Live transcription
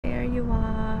you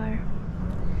are.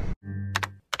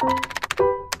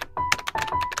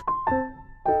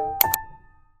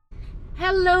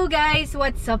 Hello guys,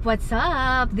 what's up?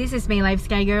 This is my life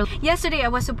Sky Girl. Yesterday I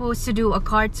was supposed to do a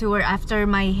car tour after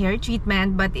my hair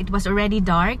treatment, but it was already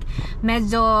dark.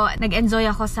 Medyo nag-enjoy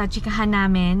ako sa chikahan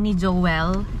namin ni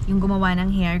Joel, yung gumawa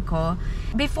ng hair ko.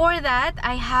 Before that,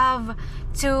 I have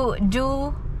to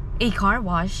do a car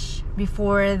wash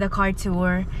before the car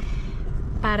tour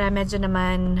para medyo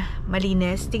naman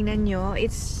malinis. Tingnan nyo,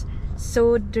 it's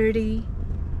so dirty.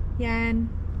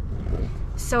 Yan.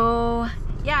 So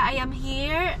yeah, I am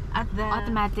here at the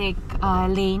automatic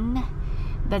lane.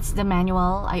 That's the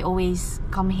manual. I always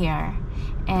come here,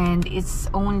 and it's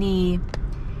only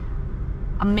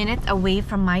a minute away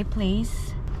from my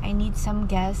place. I need some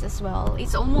gas as well.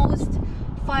 It's almost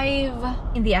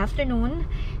 5 in the afternoon.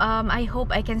 I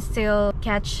hope I can still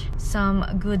catch some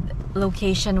good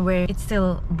location where it's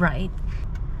still bright.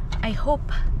 I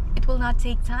hope it will not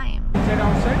take time. Is that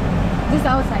outside? This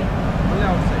outside. Only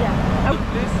outside. Yeah.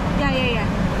 Please. Yeah.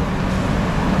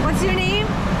 What's your name?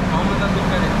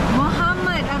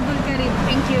 Muhammad Abdul Karim.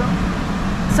 Thank you.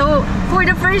 So, for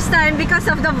the first time,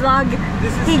 because of the vlog,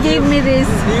 he gave me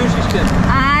this. New system.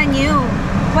 Ah, new.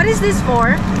 What is this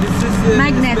for? This is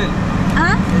magnet.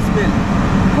 Huh? Smell.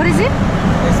 What is it?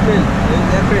 Smell.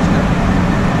 Air freshener.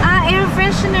 Ah, air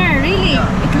freshener. Really? Yeah.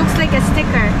 It looks like a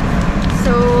sticker.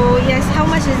 So, yes. How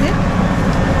much is it?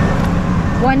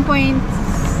 1.575.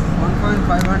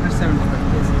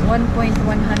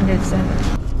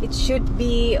 1.107. It should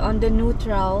be on the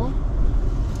neutral.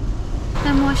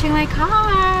 I'm washing my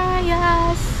car.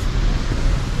 Yes.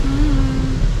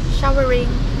 Showering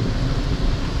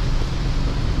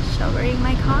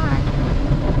my car.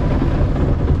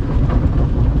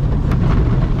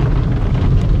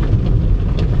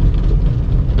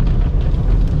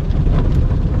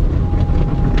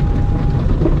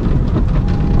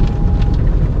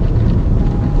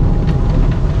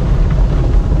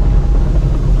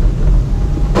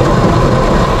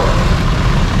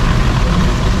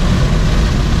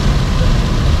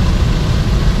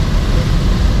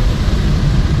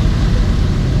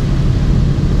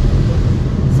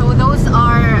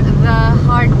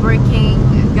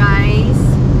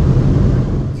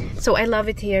 So I love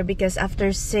it here because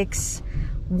after 6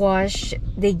 wash,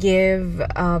 they give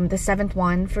the 7th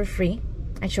one for free.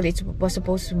 Actually, it was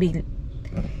supposed to be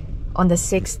on the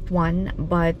 6th one,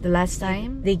 but the last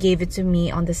time they gave it to me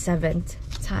on the 7th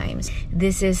times.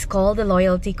 This is called the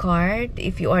loyalty card.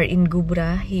 If you are in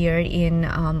Gubra here in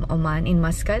Oman, in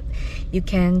Muscat, you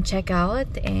can check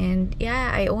out. And yeah,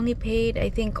 I only paid,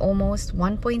 I think, almost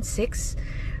 1.6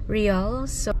 real.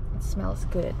 So it smells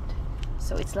good.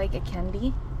 So it's like a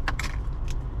candy.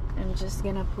 I'm just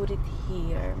gonna put it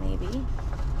here, maybe.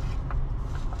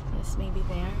 Yes, maybe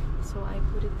there. So I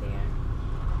put it there.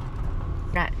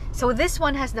 Right. So this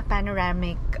one has the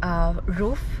panoramic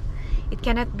roof. It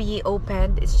cannot be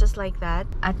opened. It's just like that.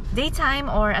 At daytime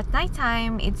or at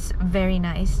nighttime, it's very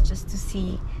nice just to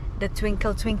see the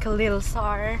twinkle twinkle little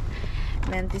star.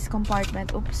 And then this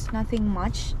compartment, oops, nothing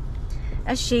much.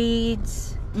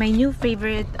 Shades. My new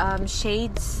favorite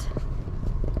shades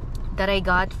that I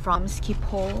got from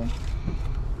Schiphol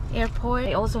Airport.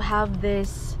 I also have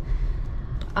this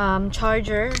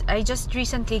charger. I just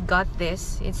recently got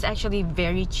this. It's actually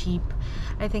very cheap.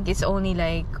 I think it's only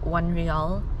like 1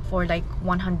 real for like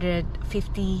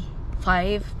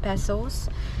 155 pesos.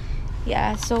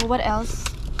 Yeah, so what else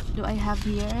do I have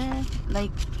here?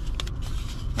 Like,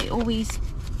 I always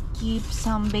keep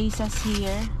some bases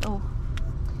here. Oh,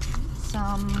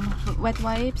 some wet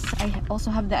wipes. I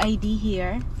also have the ID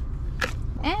here.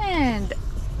 And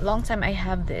long time I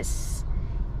have this.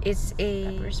 It's a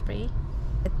pepper spray.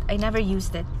 I never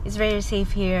used it. It's very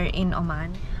safe here in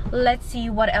Oman. Let's see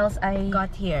what else I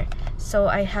got here. So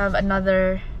I have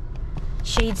another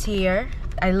shades here.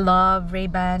 I love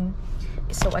Ray-Ban.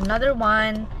 So another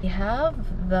one. We have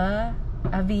the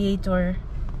aviator.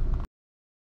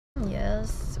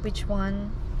 Yes, which one?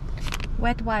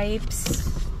 Wet wipes.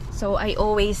 So I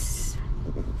always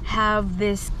have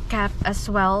this cap as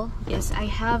well. Yes, I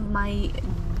have my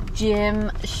gym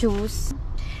shoes.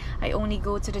 I only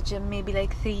go to the gym maybe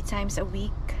like 3 times a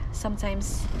week,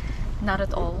 sometimes not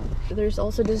at all. There's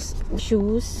also this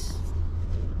shoes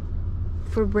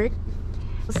for work.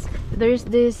 There's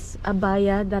this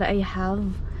abaya that I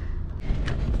have,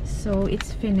 so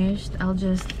it's finished. I'll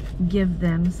just give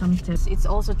them some tips. It's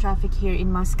also traffic here in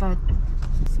Muscat.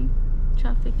 See,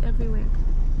 traffic everywhere.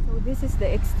 So this is the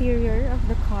exterior of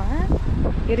the car.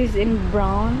 It is in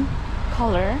brown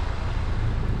color.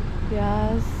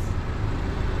 Yes.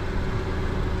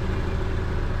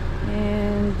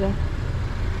 And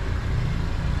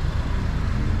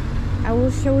I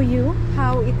will show you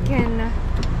how it can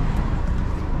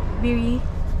be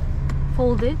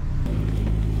folded.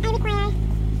 I require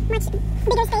much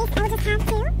bigger space. I will just have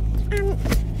to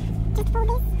just fold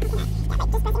this. Yeah,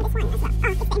 like just pressing this one as well. Oh,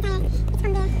 it's the entire, it's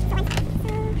from the one side. So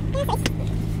yeah,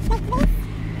 so it's like this.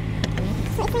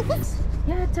 So it's like this.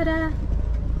 Yeah, tada!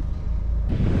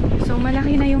 So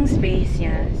malaki na yung space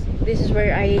niya. This is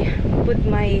where I put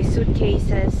my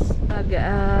suitcases pag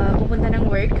pupunta ng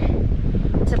work.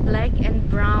 It's a black and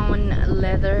brown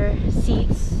leather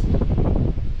seats.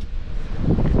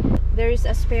 There's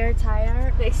a spare tire,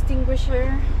 the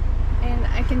extinguisher, and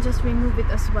I can just remove it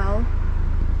as well.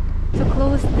 To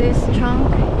close this trunk,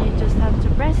 you just have to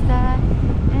press that,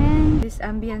 and this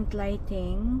ambient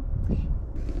lighting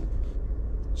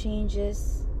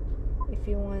changes if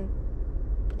you want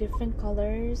different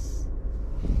colors.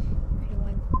 If you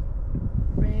want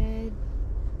red,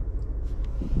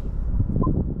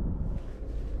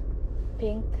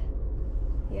 pink,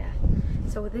 yeah.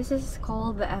 So this is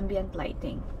called the ambient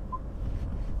lighting.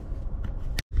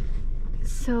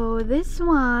 So this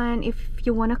one, if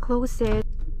you want to close it,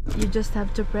 you just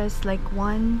have to press like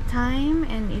one time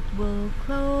and it will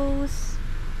close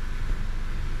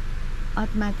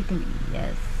automatically.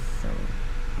 Yes. So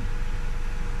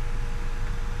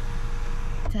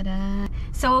tada!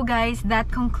 So guys, that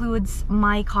concludes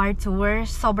my car tour.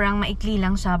 Sobrang maikli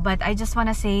lang siya, but I just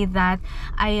wanna say that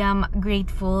I am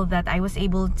grateful that I was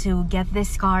able to get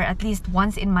this car at least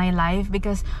once in my life,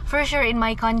 because for sure in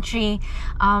my country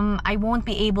I won't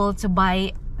be able to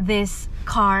buy this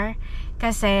car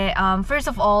kasi first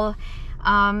of all,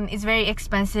 it's very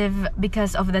expensive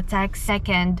because of the tax.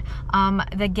 Second,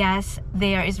 the gas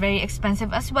there is very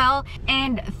expensive as well.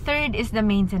 And third is the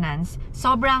maintenance.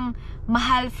 Sobrang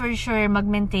mahal for sure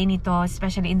mag-maintain ito,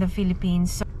 especially in the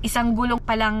Philippines. So, isang gulong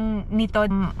pa lang nito,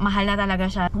 mahal na talaga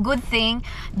siya. Good thing,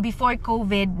 before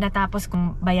COVID, natapos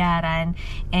kong bayaran.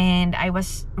 And I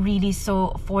was really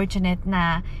so fortunate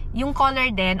na yung color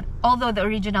din, although the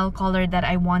original color that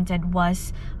I wanted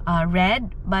was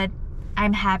red, but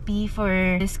I'm happy for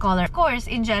this color. Of course,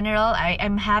 in general,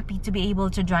 I'm happy to be able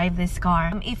to drive this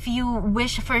car. If you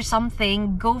wish for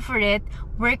something, go for it.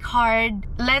 Work hard.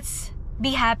 Let's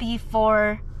be happy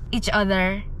for each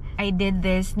other. I did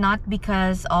this not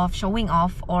because of showing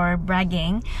off or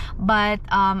bragging, but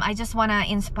I just want to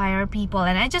inspire people,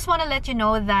 and I just want to let you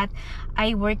know that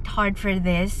I worked hard for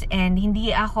this, and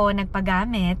hindi ako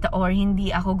nagpagamit or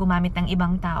hindi ako gumamit ng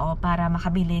ibang tao para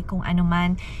makabili kung ano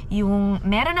man yung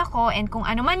meron ako, and kung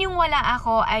ano man yung wala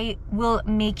ako, I will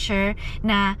make sure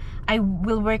na I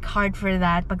will work hard for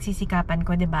that. Pagsisikapan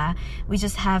ko, diba? We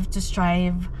just have to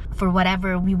strive for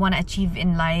whatever we want to achieve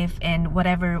in life and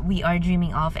whatever we are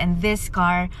dreaming of, and this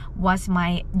car was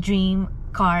my dream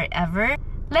car ever.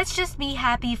 Let's just be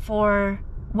happy for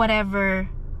whatever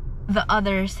the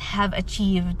others have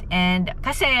achieved. And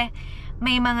kasi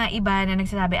may mga iba na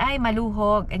nagsasabi, ay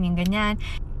maluhog, ganyan.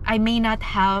 I may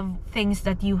not have things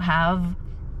that you have.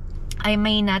 I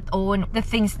may not own the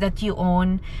things that you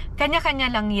own. Kanya-kanya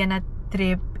lang yan at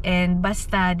trip, and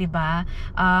basta, diba,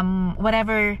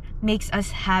 whatever makes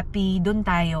us happy, dun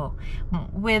tayo.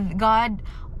 With God,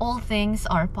 all things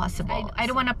are possible. I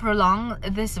don't want to prolong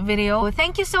this video.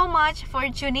 Thank you so much for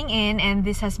tuning in, and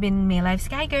this has been My Life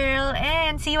Sky Girl,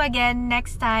 and see you again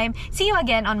next time. See you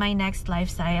again on my next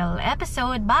lifestyle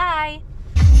episode. Bye!